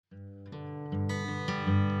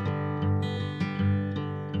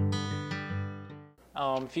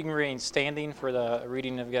If you can remain standing for the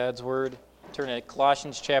reading of God's Word, turn to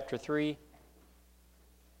Colossians chapter 3.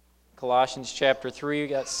 Colossians chapter 3, we've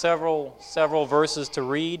got several verses to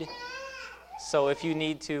read. So if you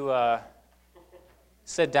need to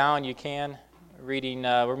sit down, you can. We're going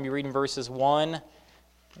to be reading verses 1.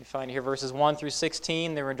 You find here verses 1 through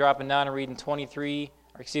 16. Then we're dropping down and reading 22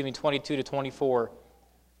 to 24.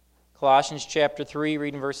 Colossians chapter 3,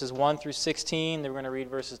 reading verses 1 through 16. Then we're going to read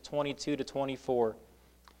verses 22 to 24.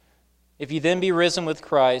 If you then be risen with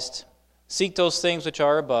Christ, seek those things which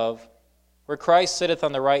are above, where Christ sitteth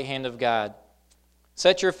on the right hand of God.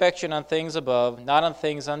 Set your affection on things above, not on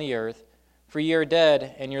things on the earth, for ye are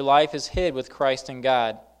dead, and your life is hid with Christ in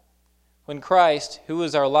God. When Christ, who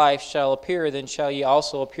is our life, shall appear, then shall ye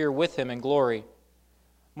also appear with him in glory.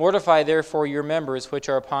 Mortify therefore your members which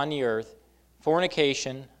are upon the earth,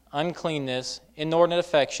 fornication, uncleanness, inordinate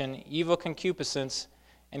affection, evil concupiscence,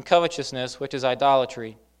 and covetousness, which is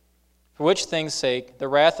idolatry. For which things' sake the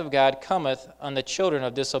wrath of God cometh on the children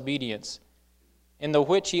of disobedience, in the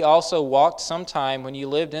which ye also walked sometime when ye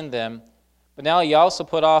lived in them, but now ye also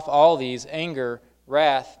put off all these: anger,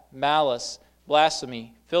 wrath, malice,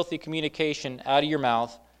 blasphemy, filthy communication out of your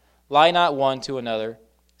mouth. Lie not one to another,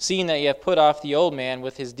 seeing that ye have put off the old man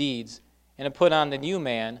with his deeds, and have put on the new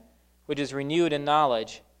man, which is renewed in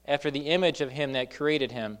knowledge, after the image of him that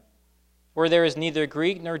created him. Where there is neither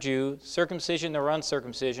Greek nor Jew, circumcision nor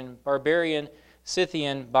uncircumcision, barbarian,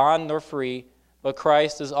 Scythian, bond nor free, but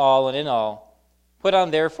Christ is all and in all. Put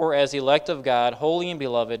on therefore as elect of God, holy and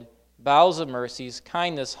beloved, bowels of mercies,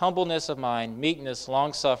 kindness, humbleness of mind, meekness,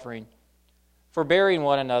 longsuffering, forbearing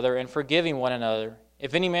one another and forgiving one another.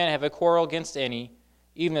 If any man have a quarrel against any,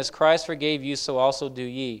 even as Christ forgave you, so also do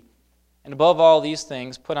ye. And above all these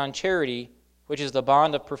things, put on charity, which is the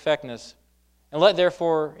bond of perfectness. And let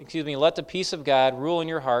the peace of God rule in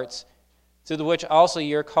your hearts, to the which also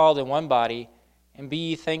ye are called in one body, and be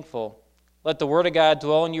ye thankful. Let the word of God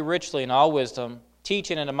dwell in you richly in all wisdom,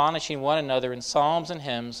 teaching and admonishing one another in psalms and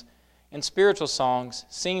hymns, and spiritual songs,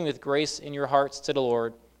 singing with grace in your hearts to the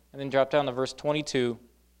Lord. And then drop down to verse 22.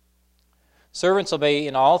 Servants, obey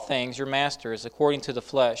in all things your masters according to the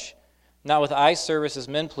flesh, not with eye service as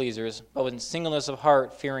men pleasers, but with singleness of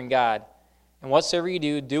heart, fearing God. And whatsoever ye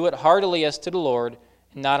do, do it heartily as to the Lord,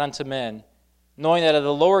 and not unto men, knowing that of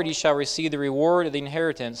the Lord ye shall receive the reward of the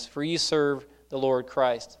inheritance, for ye serve the Lord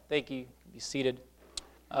Christ. Thank you. Be seated.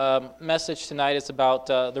 Message tonight is about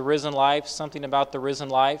the risen life, something about the risen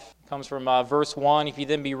life. It comes from verse 1. If you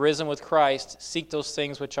then be risen with Christ, seek those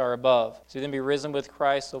things which are above. So you then be risen with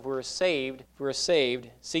Christ. So if we're saved,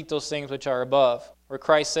 seek those things which are above, where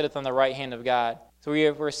Christ sitteth on the right hand of God. So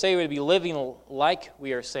we're saved to be living like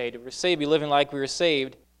we are saved. If we're saved to be living like we are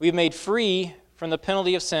saved, we've made free from the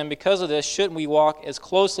penalty of sin. Because of this, shouldn't we walk as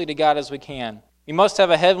closely to God as we can? We must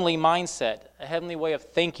have a heavenly mindset, a heavenly way of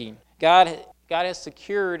thinking. God has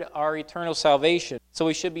secured our eternal salvation, so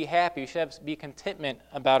we should be happy. We should be contentment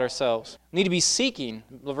about ourselves. We need to be seeking.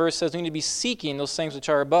 The verse says we need to be seeking those things which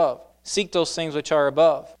are above. Seek those things which are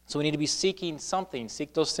above. So we need to be seeking something.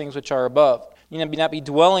 Seek those things which are above. We need to not be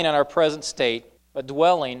dwelling on our present state, but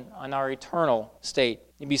dwelling on our eternal state.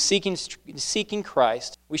 We need to be seeking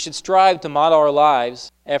Christ. We should strive to model our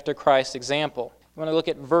lives after Christ's example. You want to look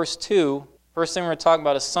at verse 2. First thing we're going to talk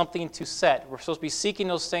about is something to set. We're supposed to be seeking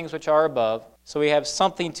those things which are above. So we have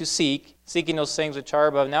something to seek, seeking those things which are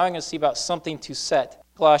above. Now we're going to see about something to set.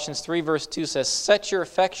 Colossians 3 verse 2 says, set your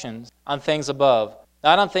affections on things above,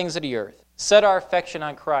 not on things of the earth. Set our affection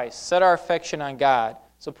on Christ. Set our affection on God.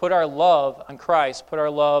 So put our love on Christ. Put our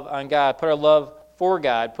love on God. Put our love for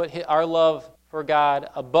God. Put our love for God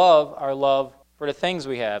above our love for the things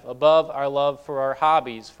we have, above our love for our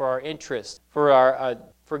hobbies, for our interests,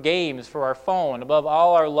 for games, for our phone, above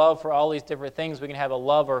all our love for all these different things we can have a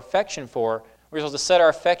love or affection for. We're supposed to set our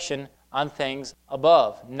affection on things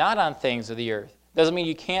above, not on things of the earth. Doesn't mean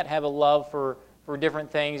you can't have a love for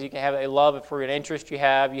different things. You can have a love for an interest you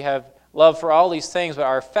have. You have love for all these things, but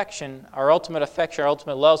our affection, our ultimate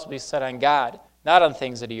love will be set on God, not on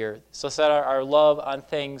things of the earth. So set our love on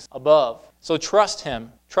things above. So trust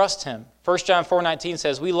Him. Trust Him. 1 John 4:19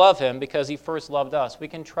 says, we love Him because He first loved us. We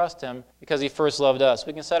can trust Him because He first loved us.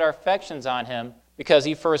 We can set our affections on Him because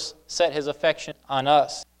He first set His affection on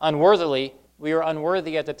us. Unworthily, we were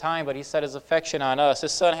unworthy at the time, but He set His affection on us.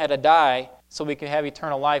 His Son had to die so we could have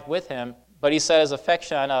eternal life with Him, but He set His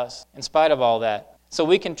affection on us in spite of all that. So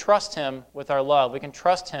we can trust Him with our love. We can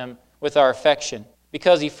trust Him with our affection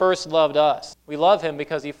because He first loved us. We love Him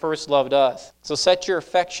because He first loved us. So set your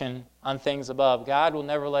affection on things above. God will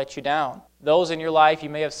never let you down. Those in your life you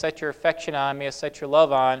may have set your affection on, may have set your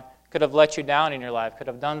love on, could have let you down in your life, could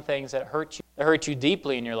have done things that hurt you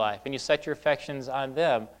deeply in your life, and you set your affections on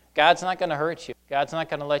them. God's not going to hurt you. God's not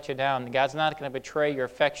going to let you down. God's not going to betray your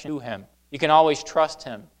affection to Him. You can always trust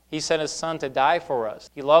Him. He sent His Son to die for us.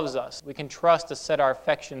 He loves us. We can trust to set our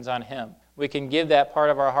affections on Him. We can give that part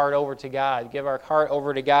of our heart over to God, give our heart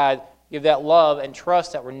over to God, give that love and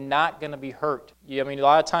trust that we're not going to be hurt. A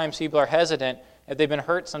lot of times people are hesitant if they've been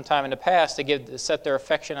hurt sometime in the past to set their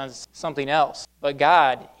affection on something else. But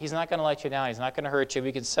God, He's not going to let you down. He's not going to hurt you.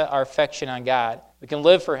 We can set our affection on God. We can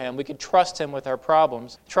live for Him. We can trust Him with our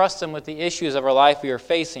problems, trust Him with the issues of our life we are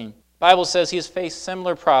facing. The Bible says He has faced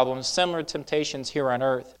similar problems, similar temptations here on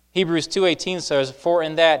earth. Hebrews 2:18 says, "For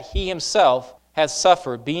in that He Himself has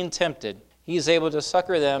suffered, being tempted, He is able to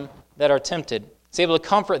succor them that are tempted." He's able to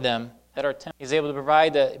comfort them that are tempted. He's able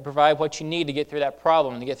to provide what you need to get through that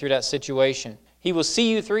problem, to get through that situation. He will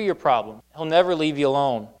see you through your problem. He'll never leave you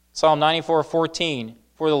alone. Psalm 94:14,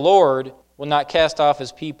 "For the Lord will not cast off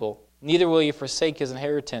His people, neither will He forsake His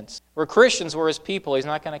inheritance." We're Christians, we're His people. He's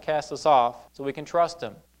not going to cast us off, so we can trust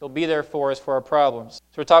Him. He'll be there for us for our problems.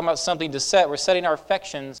 So we're talking about something to set. We're setting our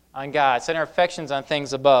affections on God, setting our affections on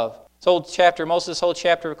things above. Most of this whole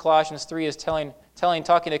chapter of Colossians 3 is talking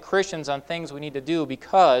to Christians on things we need to do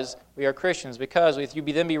because we are Christians. Because if you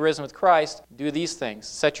then be risen with Christ, do these things.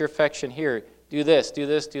 Set your affection here. Do this, do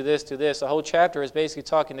this, do this, do this. The whole chapter is basically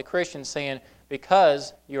talking to Christians saying,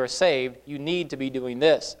 because you are saved, you need to be doing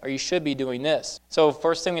this, or you should be doing this. So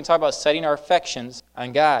first thing we can talk about is setting our affections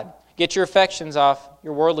on God. Get your affections off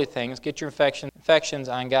your worldly things. Get your affections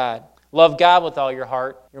on God. Love God with all your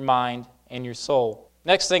heart, your mind, and your soul.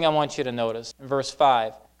 Next thing I want you to notice in verse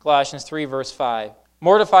 5, Colossians 3, verse 5.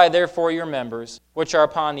 "Mortify therefore your members, which are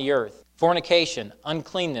upon the earth, fornication,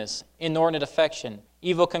 uncleanness, inordinate affection,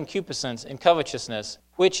 evil concupiscence, and covetousness,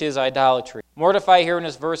 which is idolatry." Mortify here in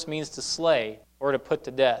this verse means to slay or to put to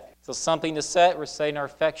death. So something to set, we're setting our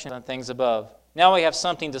affection on things above. Now we have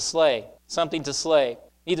something to slay. Something to slay.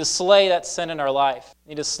 We need to slay that sin in our life.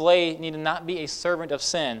 We need to not be a servant of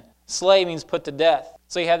sin. Slay means put to death.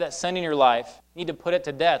 So you have that sin in your life. You need to put it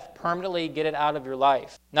to death. Permanently get it out of your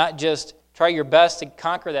life. Not just try your best to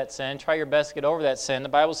conquer that sin. Try your best to get over that sin. The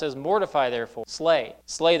Bible says, mortify therefore. Slay.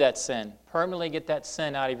 Slay that sin. Permanently get that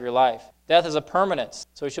sin out of your life. Death is a permanence.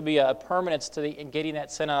 So it should be a permanence to getting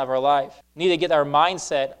that sin out of our life. We need to get our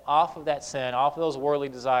mindset off of that sin, off of those worldly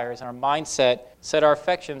desires, and our mindset, set our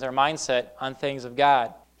affections, our mindset on things of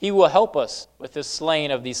God. He will help us with this slaying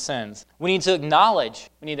of these sins. We need to acknowledge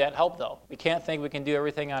we need that help, though. We can't think we can do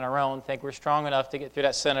everything on our own, think we're strong enough to get through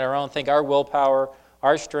that sin on our own, think our willpower,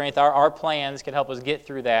 our strength, our plans can help us get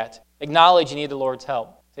through that. Acknowledge you need the Lord's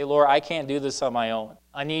help. Say, Lord, I can't do this on my own.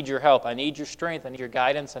 I need your help. I need your strength. I need your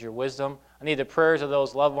guidance. I need your wisdom. I need the prayers of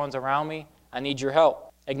those loved ones around me. I need your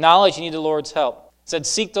help. Acknowledge you need the Lord's help. It said,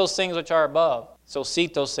 seek those things which are above. So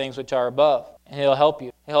seek those things which are above, and He'll help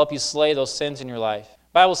you. He'll help you slay those sins in your life.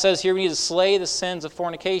 The Bible says here we need to slay the sins of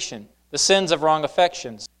fornication, the sins of wrong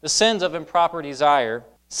affections, the sins of improper desire,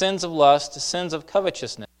 sins of lust, the sins of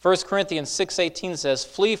covetousness. 1 Corinthians 6:18 says,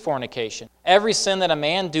 flee fornication. Every sin that a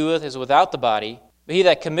man doeth is without the body, but he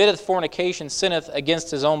that committeth fornication sinneth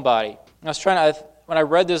against his own body. When I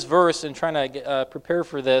read this verse and trying to prepare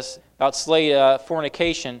for this about slay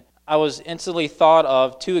fornication, I was instantly thought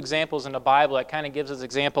of two examples in the Bible that kind of gives us an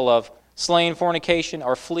example of slaying fornication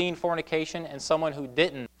or fleeing fornication and someone who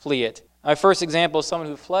didn't flee it. My first example is someone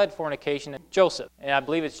who fled fornication, Joseph. And I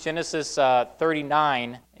believe it's Genesis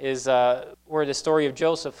 39 is where the story of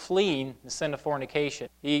Joseph fleeing the sin of fornication.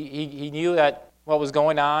 He knew that what was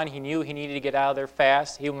going on. He knew he needed to get out of there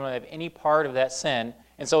fast. He wouldn't have any part of that sin.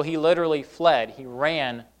 And so he literally fled. He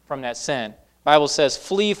ran from that sin. The Bible says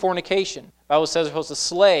flee fornication. The Bible says we're supposed to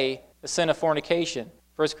slay the sin of fornication.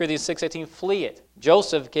 1 Corinthians 6:18, flee it.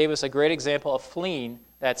 Joseph gave us a great example of fleeing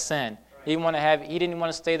that sin. He didn't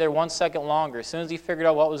want to stay there 1 second longer. As soon as he figured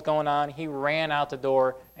out what was going on, he ran out the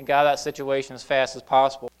door and got out of that situation as fast as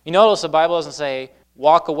possible. You notice the Bible doesn't say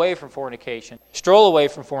walk away from fornication, stroll away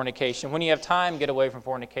from fornication. When you have time, get away from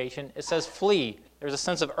fornication. It says flee. There's a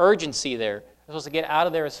sense of urgency there. We're supposed to get out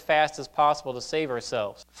of there as fast as possible to save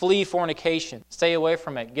ourselves. Flee fornication. Stay away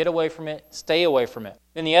from it. Get away from it. Stay away from it.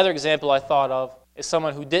 Then the other example I thought of is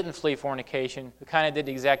someone who didn't flee fornication, who kind of did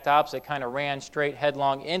the exact opposite, kind of ran straight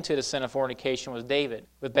headlong into the sin of fornication, was David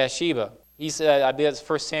with Bathsheba. He said, I believe it's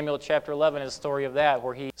 1 Samuel chapter 11 is the story of that,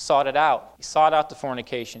 where he sought it out. He sought out the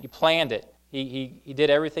fornication. He planned it. He did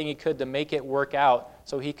everything he could to make it work out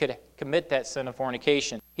so he could commit that sin of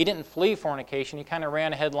fornication. He didn't flee fornication. He kind of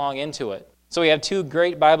ran headlong into it. So we have two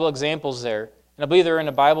great Bible examples there. And I believe they're in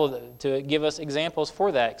the Bible to give us examples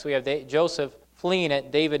for that. So we have Joseph fleeing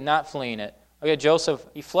it, David not fleeing it. Okay, Joseph,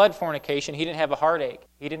 he fled fornication. He didn't have a heartache.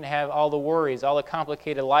 He didn't have all the worries, all the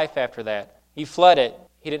complicated life after that. He fled it.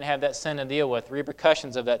 He didn't have that sin to deal with, the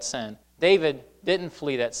repercussions of that sin. David didn't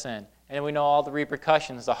flee that sin. And we know all the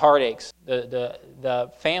repercussions, the heartaches,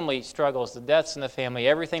 the family struggles, the deaths in the family,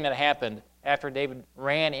 everything that happened after David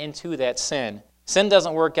ran into that sin. Sin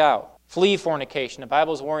doesn't work out. Flee fornication. The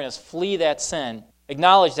Bible is warning us, flee that sin.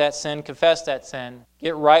 Acknowledge that sin, confess that sin,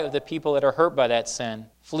 get right with the people that are hurt by that sin.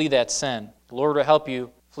 Flee that sin. The Lord will help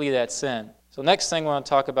you flee that sin. So next thing we want to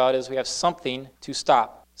talk about is we have something to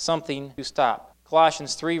stop. Something to stop.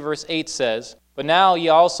 Colossians 3 verse 8 says, "But now ye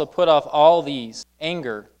also put off all these,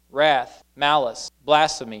 anger, wrath, malice,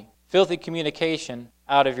 blasphemy, filthy communication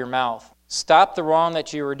out of your mouth." Stop the wrong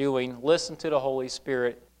that you are doing. Listen to the Holy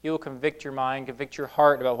Spirit. He will convict your mind, convict your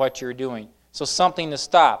heart about what you're doing. So something to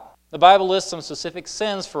stop. The Bible lists some specific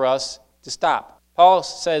sins for us to stop. Paul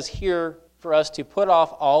says here for us to put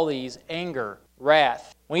off all these, anger,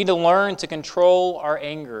 wrath. We need to learn to control our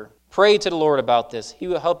anger. Pray to the Lord about this. He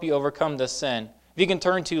will help you overcome this sin. If you can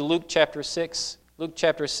turn to Luke chapter 6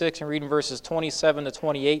 and read in verses 27 to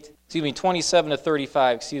 28. 27 to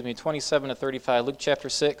 35. 27 to 35. Luke chapter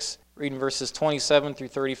 6, reading verses 27 through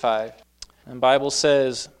 35. And the Bible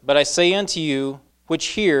says, "But I say unto you, which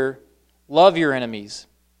hear, love your enemies.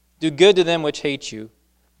 Do good to them which hate you.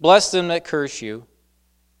 Bless them that curse you.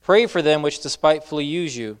 Pray for them which despitefully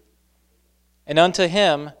use you. And unto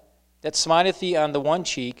him that smiteth thee on the one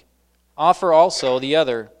cheek, offer also the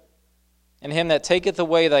other. And him that taketh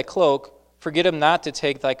away thy cloak, forget him not to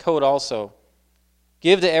take thy coat also.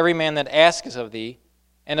 Give to every man that asketh of thee,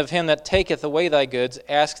 and of him that taketh away thy goods,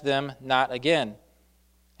 ask them not again.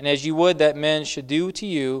 And as you would that men should do to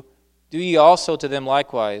you, do ye also to them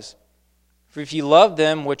likewise. For if ye love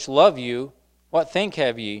them which love you, what thank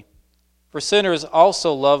have ye? For sinners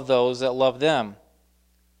also love those that love them.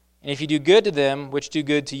 And if ye do good to them which do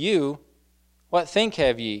good to you, what thank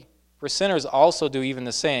have ye? For sinners also do even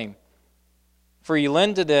the same. For ye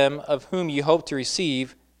lend to them of whom ye hope to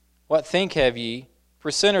receive, what thank have ye?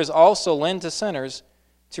 For sinners also lend to sinners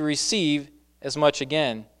to receive as much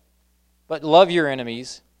again. But love your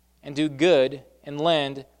enemies, and do good, and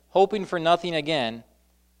lend, hoping for nothing again,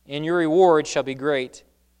 and your reward shall be great.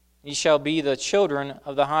 Ye shall be the children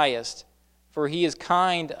of the highest, for he is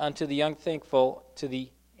kind unto the unthankful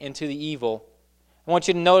and to the evil." I want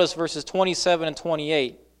you to notice verses 27 and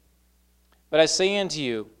 28. "But I say unto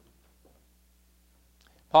you,"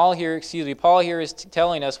 Paul here is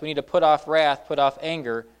telling us we need to put off wrath, put off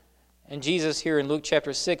anger. And Jesus here in Luke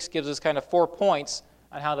chapter 6 gives us kind of 4 points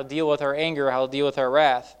on how to deal with our anger, how to deal with our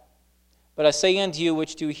wrath. "But I say unto you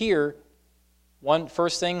which do hear,"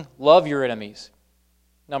 first thing, love your enemies.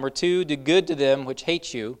 Number 2, do good to them which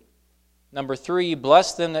hate you. Number 3,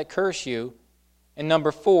 bless them that curse you. And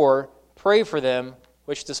number 4, pray for them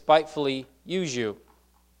which despitefully use you.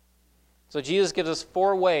 So Jesus gives us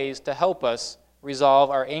 4 ways to help us resolve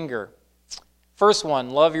our anger. First one,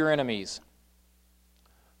 love your enemies.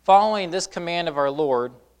 Following this command of our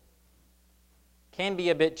Lord can be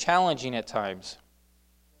a bit challenging at times.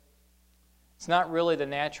 It's not really the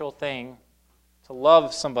natural thing to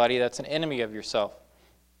love somebody that's an enemy of yourself.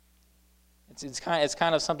 It's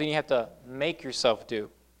kind of something you have to make yourself do.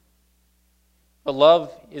 But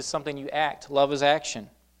love is something you act. Love is action.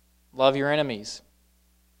 Love your enemies.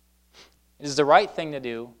 It is the right thing to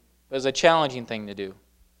do, but it's a challenging thing to do.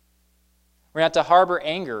 We're not to harbor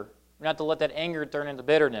anger. We're not to let that anger turn into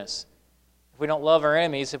bitterness. If we don't love our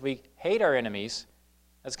enemies, if we hate our enemies,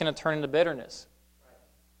 that's going to turn into bitterness.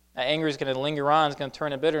 That anger is going to linger on, it's going to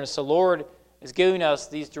turn into bitterness. So the Lord is giving us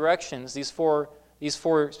these directions, these four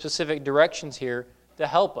specific directions here to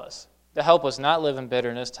help us not live in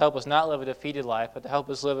bitterness, to help us not live a defeated life, but to help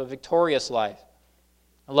us live a victorious life.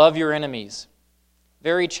 Love your enemies.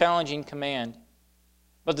 Very challenging command.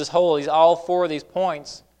 But all 4 of these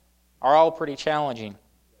points are all pretty challenging.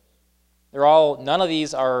 None of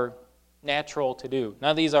these are natural to do.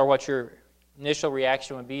 None of these are what your initial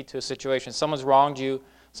reaction would be to a situation. Someone's wronged you,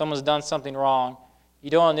 someone's done something wrong. You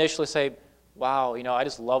don't initially say, "Wow, I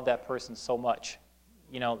just love that person so much."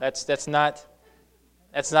 That's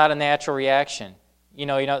not a natural reaction.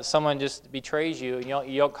 Someone just betrays you,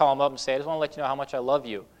 you don't call them up and say, "I just want to let you know how much I love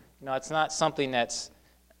you." It's not something that's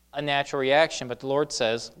a natural reaction, but the Lord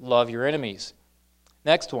says, love your enemies.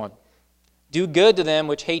 Next one, do good to them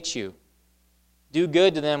which hate you. Do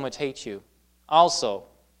good to them which hate you. Also,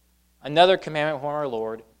 another commandment from our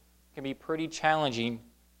Lord can be pretty challenging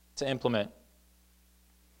to implement.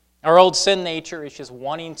 Our old sin nature is just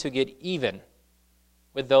wanting to get even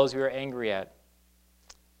with those we are angry at.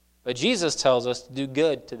 But Jesus tells us to do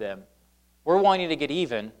good to them. We're wanting to get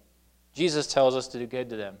even, Jesus tells us to do good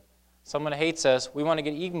to them. Someone hates us, we want to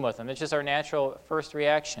get even with them. It's just our natural first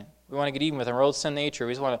reaction. We want to get even with them. Our old sin nature.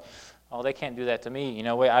 We just want to, oh, they can't do that to me. You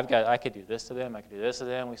know, wait, I could do this to them. I could do this to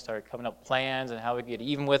them. We start coming up with plans and how we get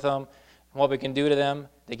even with them and what we can do to them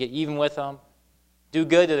to get even with them. Do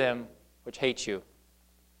good to them which hate you.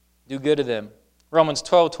 Do good to them. Romans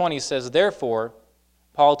 12:20 says, therefore,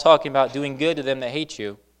 Paul talking about doing good to them that hate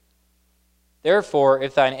you. Therefore,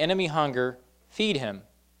 if thine enemy hunger, feed him.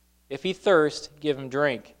 If he thirst, give him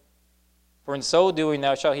drink. For in so doing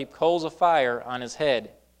thou shalt heap coals of fire on his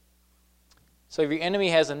head. So if your enemy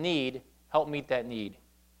has a need, help meet that need.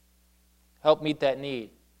 Help meet that need.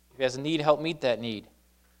 If he has a need, help meet that need.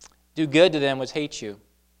 Do good to them which hate you.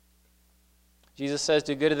 Jesus says,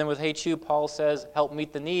 do good to them which hate you. Paul says, help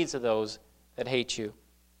meet the needs of those that hate you.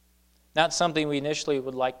 Not something we initially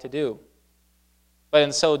would like to do. But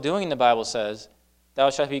in so doing, the Bible says, thou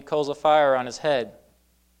shalt heap coals of fire on his head.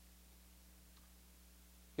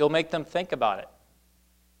 You'll make them think about it.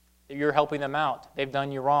 That you're helping them out. They've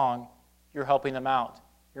done you wrong. You're helping them out.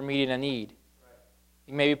 You're meeting a need.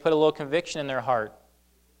 You maybe put a little conviction in their heart.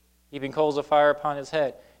 Heaping coals of fire upon his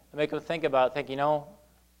head. And make them think about it. Think,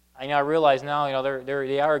 I realize now,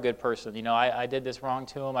 they are a good person. I did this wrong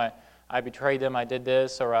to them. I betrayed them. I did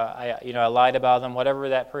this, or I lied about them. Whatever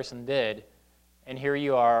that person did, and here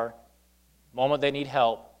you are. The moment they need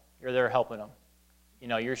help, you're there helping them.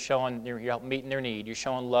 You're meeting their need. You're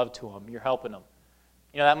showing love to them. You're helping them.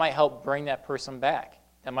 That might help bring that person back.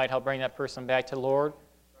 That might help bring that person back to the Lord.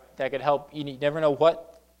 That could help. You never know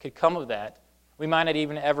what could come of that. We might not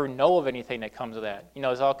even ever know of anything that comes of that. It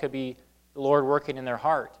all could be the Lord working in their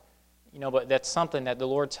heart. But that's something that the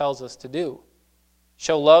Lord tells us to do.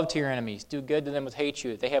 Show love to your enemies. Do good to them which hate you.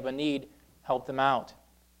 If they have a need, help them out.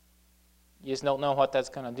 You just don't know what that's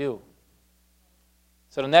going to do.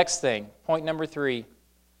 So the next thing, point number 3,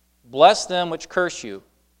 bless them which curse you.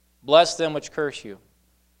 Bless them which curse you.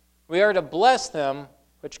 We are to bless them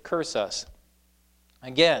which curse us.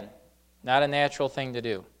 Again, not a natural thing to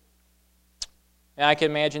do. And I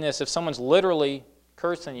can imagine this. If someone's literally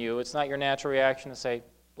cursing you, it's not your natural reaction to say,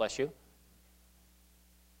 bless you.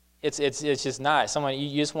 It's just not.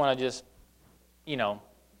 You just want to just,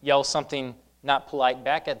 yell something not polite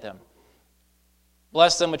back at them.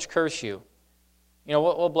 Bless them which curse you.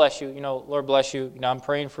 We'll bless you. Lord bless you. I'm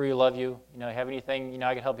praying for you, love you. Have anything,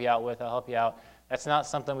 I can help you out with, I'll help you out. That's not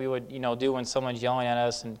something we would, do when someone's yelling at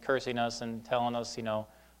us and cursing us and telling us,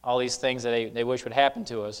 all these things that they wish would happen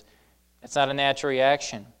to us. It's not a natural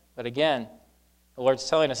reaction. But again, the Lord's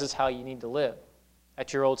telling us this is how you need to live.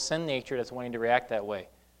 That's your old sin nature that's wanting to react that way.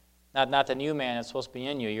 Not the new man that's supposed to be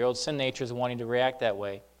in you. Your old sin nature is wanting to react that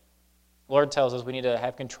way. The Lord tells us we need to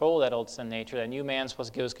have control of that old sin nature. That new man is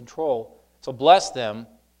supposed to give us control. So bless them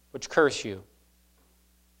which curse you.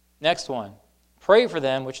 Next one. Pray for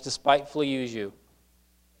them which despitefully use you.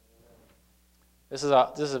 This is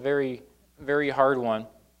a very, very hard one.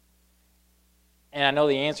 And I know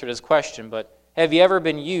the answer to this question, but have you ever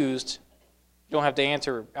been used? You don't have to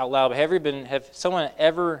answer out loud, but have you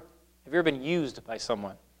ever been used by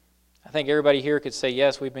someone? I think everybody here could say,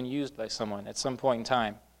 yes, we've been used by someone at some point in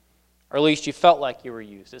time. Or at least you felt like you were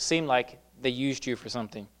used. It seemed like they used you for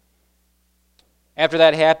something. After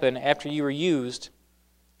that happened, after you were used,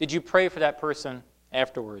 did you pray for that person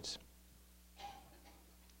afterwards?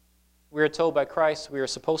 We are told by Christ we are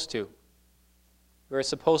supposed to. We are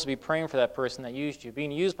supposed to be praying for that person that used you.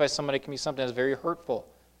 Being used by somebody can be something that's very hurtful.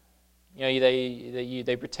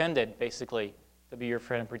 They pretended, basically, to be your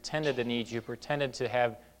friend, pretended to need you, pretended to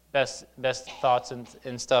have best thoughts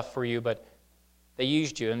and stuff for you, but they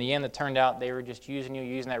used you. In the end, it turned out they were just using you,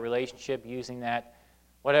 using that relationship, using that,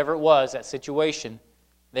 whatever it was, that situation,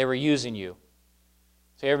 they were using you.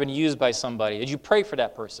 So you ever been used by somebody? Did you pray for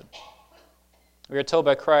that person? We are told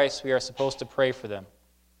by Christ we are supposed to pray for them.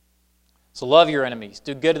 So love your enemies.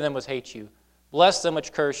 Do good to them which hate you. Bless them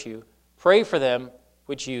which curse you. Pray for them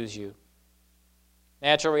which use you.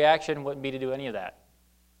 Natural reaction wouldn't be to do any of that.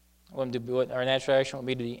 Our natural reaction wouldn't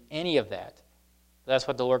be to do any of that. But that's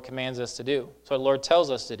what the Lord commands us to do. That's what the Lord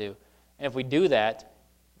tells us to do. And if we do that,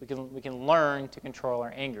 we can learn to control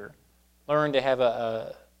our anger. Learn to have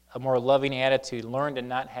a more loving attitude. Learn to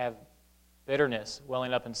not have bitterness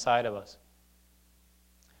welling up inside of us.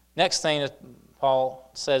 Next thing that Paul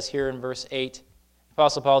says here in verse 8,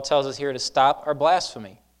 Apostle Paul tells us here to stop our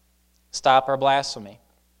blasphemy. Stop our blasphemy.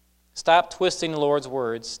 Stop twisting the Lord's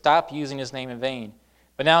words. Stop using his name in vain.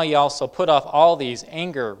 But now ye also put off all these: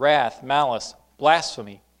 anger, wrath, malice,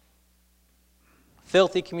 blasphemy.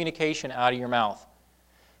 Filthy communication out of your mouth.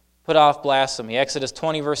 Put off blasphemy. Exodus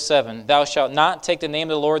 20, verse 7. Thou shalt not take the name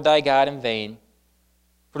of the Lord thy God in vain.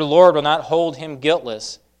 For the Lord will not hold him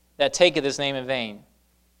guiltless that taketh his name in vain.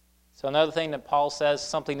 So another thing that Paul says,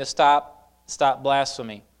 something to stop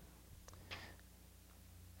blasphemy.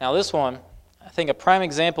 Now this one, I think a prime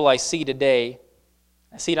example I see today,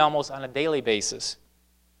 I see it almost on a daily basis.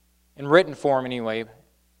 In written form anyway,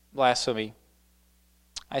 blasphemy.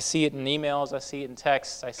 I see it in emails, I see it in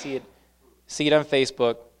texts, I see it on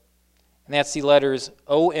Facebook. And that's the letters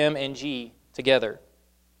O, M, and G together.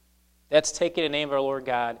 That's taking the name of our Lord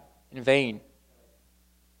God in vain.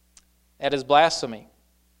 That is blasphemy.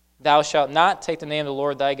 Thou shalt not take the name of the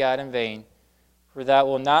Lord thy God in vain, for thou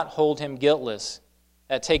wilt not hold him guiltless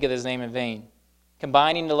that taketh his name in vain.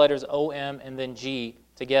 Combining the letters O, M, and then G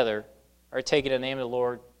together are taking the name of the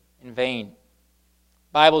Lord in vain.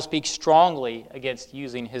 The Bible speaks strongly against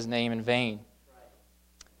using his name in vain.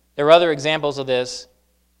 There are other examples of this,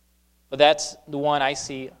 but that's the one I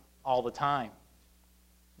see all the time.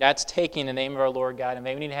 That's taking the name of our Lord God in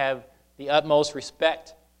vain. We need to have the utmost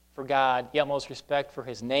respect for God, the utmost respect for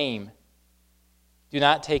his name. Do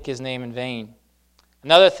not take his name in vain.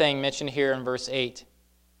 Another thing mentioned here in verse 8.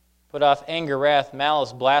 Put off anger, wrath,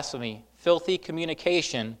 malice, blasphemy, filthy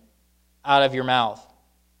communication out of your mouth.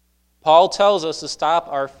 Paul tells us to stop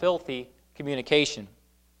our filthy communication.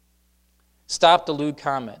 Stop the lewd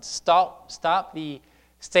comments. Stop the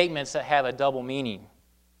statements that have a double meaning.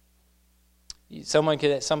 Something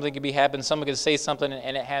could be happening, someone could say something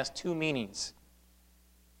and it has two meanings.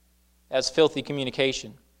 That's filthy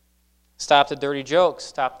communication. Stop the dirty jokes.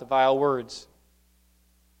 Stop the vile words.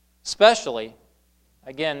 Especially,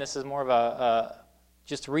 again, this is more of a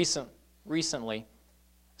just recently,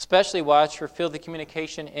 especially watch for filthy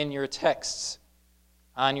communication in your texts,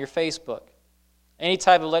 on your Facebook, any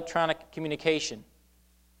type of electronic communication.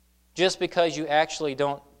 Just because you actually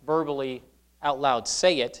don't verbally out loud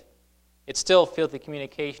say it, it's still filthy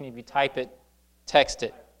communication if you type it, text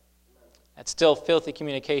it. That's still filthy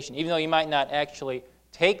communication. Even though you might not actually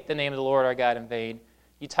take the name of the Lord our God in vain,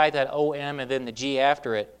 you type that O-M and then the G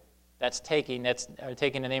after it, that's taking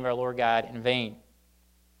the name of our Lord God in vain.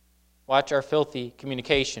 Watch our filthy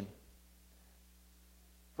communication.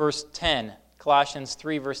 Verse 10, Colossians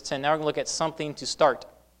 3, verse 10. Now we're going to look at something to start.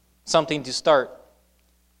 Something to start.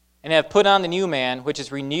 And have put on the new man, which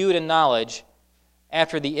is renewed in knowledge,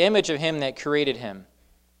 after the image of him that created him.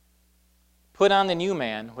 Put on the new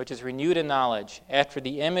man, which is renewed in knowledge, after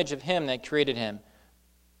the image of him that created him.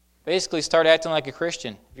 Basically, start acting like a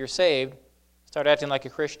Christian. If you're saved, start acting like a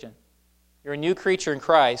Christian. You're a new creature in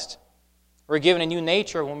Christ. We're given a new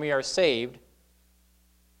nature when we are saved.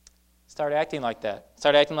 Start acting like that.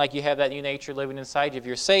 Start acting like you have that new nature living inside you. If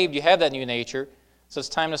you're saved, you have that new nature. So it's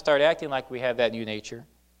time to start acting like we have that new nature.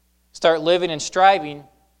 Start living and striving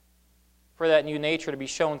for that new nature to be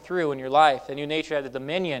shown through in your life. The new nature to have the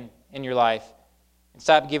dominion in your life. And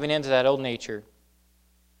stop giving in to that old nature.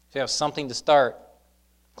 So you have something to start.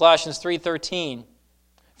 Colossians 3:13.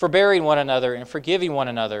 Forbearing one another and forgiving one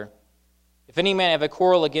another. If any man have a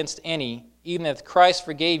quarrel against any, even as Christ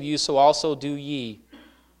forgave you, so also do ye.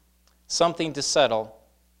 Something to settle.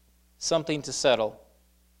 Something to settle.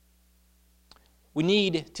 We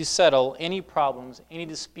need to settle any problems, any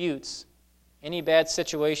disputes, any bad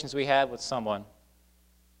situations we have with someone.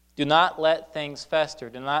 Do not let things fester.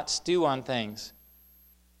 Do not stew on things.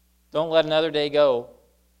 Don't let another day go.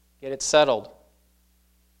 Get it settled.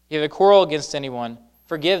 If you have a quarrel against anyone,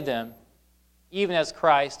 forgive them, even as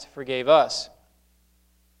Christ forgave us.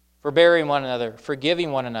 Forbearing one another,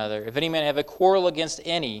 forgiving one another. If any man have a quarrel against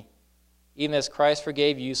any, even as Christ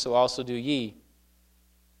forgave you, so also do ye.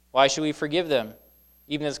 Why should we forgive them?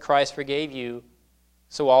 Even as Christ forgave you,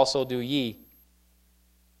 so also do ye.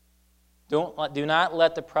 Do not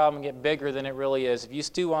let the problem get bigger than it really is. If you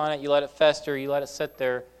stew on it, you let it fester, you let it sit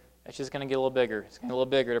there, it's just going to get a little bigger. It's going to get a little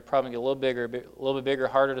bigger. The problem get a little bit bigger,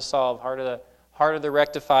 harder to solve, harder to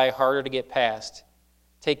rectify, harder to get past.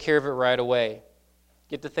 Take care of it right away.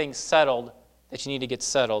 Get the things settled that you need to get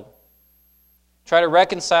settled. Try to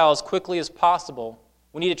reconcile as quickly as possible.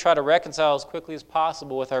 We need to try to reconcile as quickly as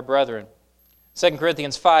possible with our brethren. 2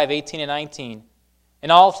 Corinthians 5:18 and 19.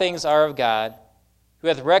 And all things are of God, who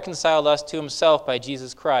hath reconciled us to himself by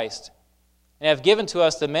Jesus Christ, and hath given to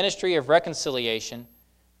us the ministry of reconciliation,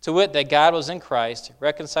 to wit, that God was in Christ,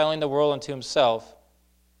 reconciling the world unto himself,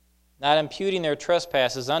 not imputing their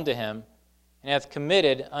trespasses unto him, and hath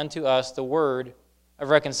committed unto us the word of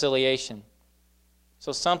reconciliation.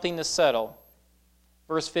 So something to settle.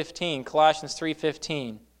 Verse 15, Colossians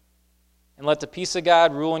 3:15. And let the peace of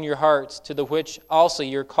God rule in your hearts, to the which also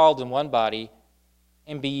you're called in one body,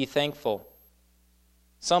 and be ye thankful.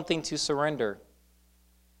 Something to surrender.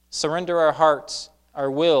 Surrender our hearts, our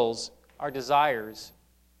wills, our desires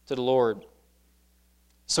to the Lord.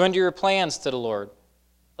 Surrender your plans to the Lord.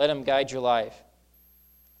 Let Him guide your life.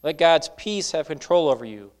 Let God's peace have control over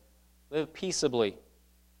you. Live peaceably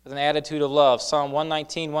with an attitude of love. Psalm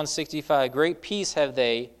 119, 165. Great peace have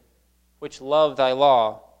they which love thy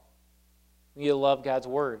law. We need to love God's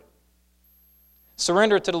word.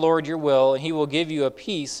 Surrender to the Lord your will, and He will give you a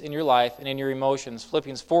peace in your life and in your emotions.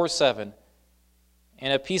 Philippians 4:7.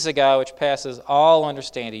 And a peace of God which passes all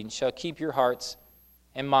understanding shall keep your hearts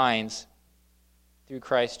and minds through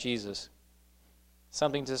Christ Jesus.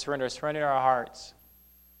 Something to surrender. Surrendering our hearts.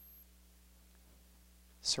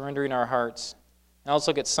 Surrendering our hearts. And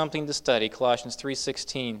also get something to study. Colossians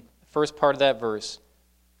 3:16. The first part of that verse.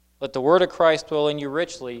 Let the word of Christ dwell in you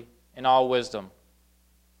richly in all wisdom.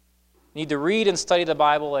 You need to read and study the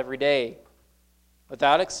Bible every day.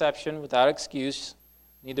 Without exception, without excuse.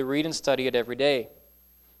 You need to read and study it every day.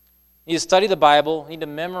 You need to study the Bible. You need to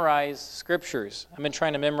memorize scriptures. I've been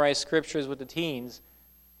trying to memorize scriptures with the teens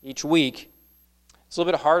each week. It's a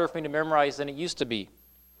little bit harder for me to memorize than it used to be.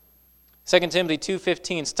 2 Timothy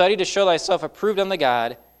 2:15, study to show thyself approved unto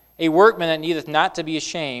God, a workman that needeth not to be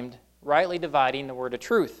ashamed, rightly dividing the word of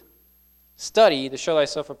truth. Study to show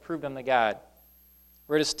thyself approved unto God.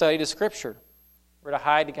 We're to study the Scripture. We're to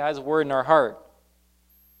hide God's word in our heart.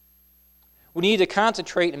 We need to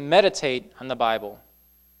concentrate and meditate on the Bible.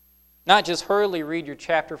 Not just hurriedly read your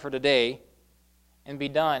chapter for today and be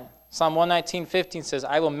done. Psalm 119:15 says,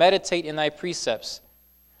 I will meditate in thy precepts.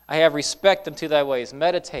 I have respect unto thy ways.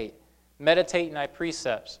 Meditate. Meditate in thy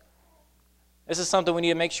precepts. This is something we need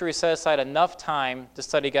to make sure we set aside enough time to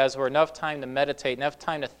study God's word, enough time to meditate, enough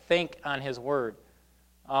time to think on His word.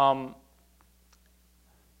 I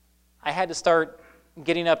had to start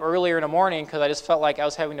getting up earlier in the morning because I just felt like I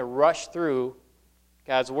was having to rush through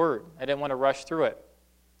God's word. I didn't want to rush through it.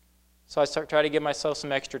 So I tried to give myself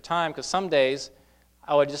some extra time because some days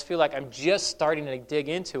I would just feel like I'm just starting to dig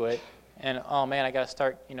into it and, oh man, I got to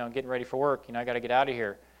start, getting ready for work. I got to get out of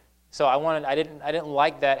here. So I didn't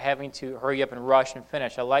like that, having to hurry up and rush and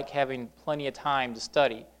finish. I like having plenty of time to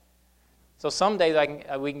study. So some days I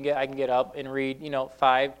can get up and read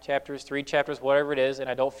 5 chapters, 3 chapters, whatever it is, and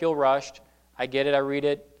I don't feel rushed. I get it, I read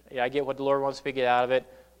it, I get what the Lord wants me to get out of it.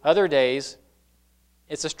 Other days,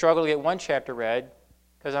 it's a struggle to get 1 chapter read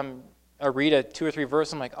because I read a 2 or 3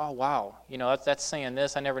 verses. I'm like, oh wow, that's saying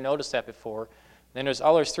this. I never noticed that before. Then there's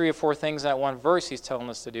 3 or 4 things in that one verse He's telling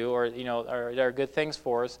us to do, or there are good things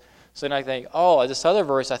for us. So then I think, oh, this other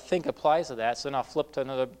verse I think applies to that. So then I'll flip to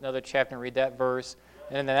another chapter and read that verse.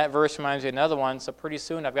 And then that verse reminds me of another one. So pretty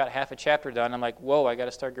soon I've got half a chapter done. I'm like, whoa, I got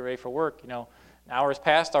to start getting ready for work. An hour's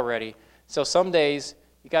passed already. So some days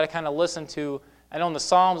you got to kind of listen to. I know in the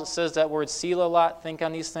Psalms it says that word Selah a lot. Think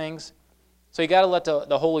on these things. So you got to let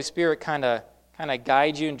the Holy Spirit kind of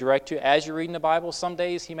guide you and direct you as you're reading the Bible. Some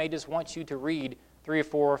days He may just want you to read 3 or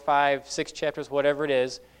 4 or 5, 6 chapters, whatever it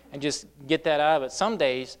is, and just get that out of it. Some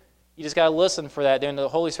days you just got to listen for that. Then the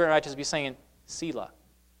Holy Spirit might just be saying Selah.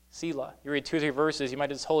 Selah. You read 2 or 3 verses, you might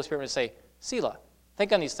just, the Holy Spirit might say, Selah.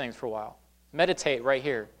 Think on these things for a while. Meditate right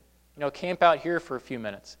here. Camp out here for a few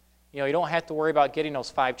minutes. You don't have to worry about getting those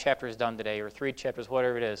 5 chapters done today or 3 chapters,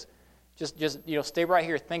 whatever it is. Just stay right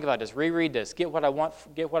here. Think about this. Reread this. Get what I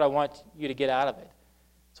want you to get out of it.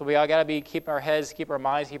 So we all got to keep our heads, keep our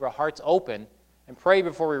minds, keep our hearts open, and pray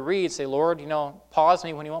before we read. Say, Lord, pause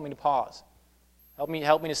me when You want me to pause. Help me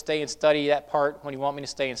to stay and study that part when You want me to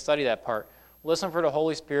stay and study that part. Listen for the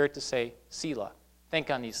Holy Spirit to say, Selah.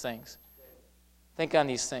 Think on these things. Think on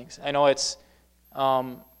these things. I know it's,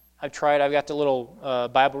 I've got the little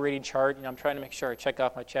Bible reading chart. I'm trying to make sure I check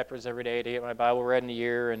off my chapters every day to get my Bible read in a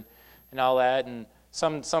year and all that. And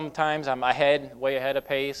sometimes I'm way ahead of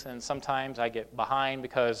pace, and sometimes I get behind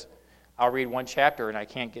because I'll read 1 chapter and I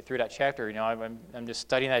can't get through that chapter. I'm just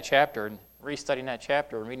studying that chapter and restudying that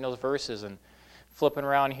chapter and reading those verses and flipping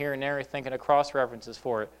around here and there, thinking of cross references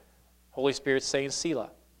for it. Holy Spirit's saying, Selah,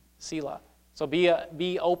 Selah. So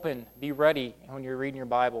be open, be ready when you're reading your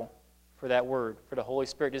Bible for that word, for the Holy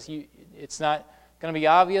Spirit. It's not going to be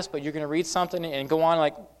obvious, but you're going to read something and go on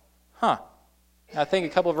like, huh. I think a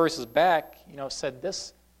couple of verses back, said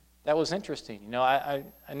this. That was interesting. I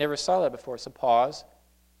never saw that before. So pause,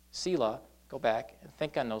 Selah, go back and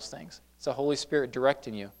think on those things. It's the Holy Spirit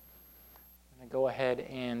directing you. I'm going to go ahead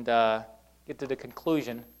and get to the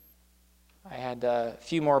conclusion. I had a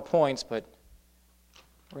few more points, but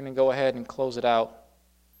we're going to go ahead and close it out.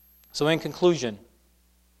 So in conclusion,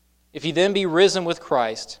 if you then be risen with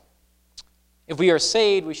Christ, if we are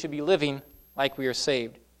saved, we should be living like we are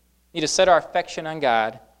saved. We need to set our affection on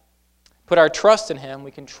God, put our trust in Him.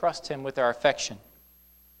 We can trust Him with our affection.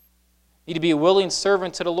 We need to be a willing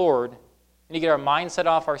servant to the Lord, We need to get our mindset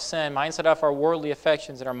off our sin, mindset off our worldly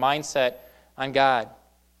affections, and our mindset on God.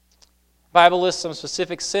 The Bible lists some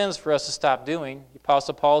specific sins for us to stop doing. The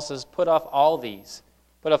Apostle Paul says, put off all these.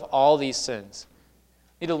 Put off all these sins.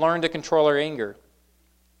 We need to learn to control our anger.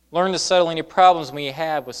 Learn to settle any problems we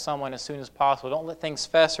have with someone as soon as possible. Don't let things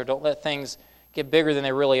fester. Don't let things get bigger than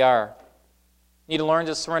they really are. We need to learn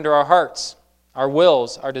to surrender our hearts, our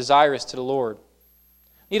wills, our desires to the Lord.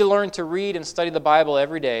 We need to learn to read and study the Bible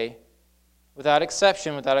every day without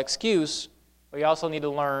exception, without excuse. But we also need to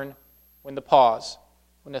learn when to pause,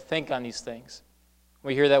 when to think on these things.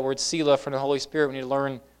 When we hear that word Selah from the Holy Spirit, we need to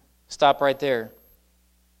learn to stop right there.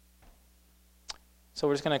 So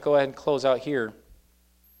we're just going to go ahead and close out here.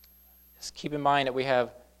 Just keep in mind that we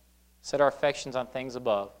have set our affections on things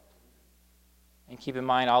above. And keep in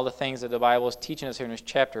mind all the things that the Bible is teaching us here in this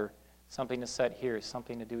chapter. Something to set here,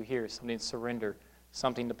 something to do here, something to surrender,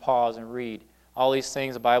 something to pause and read. All these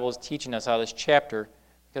things the Bible is teaching us out of this chapter.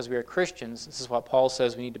 Because we are Christians, this is what Paul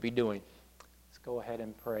says we need to be doing. Let's go ahead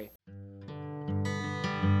and pray.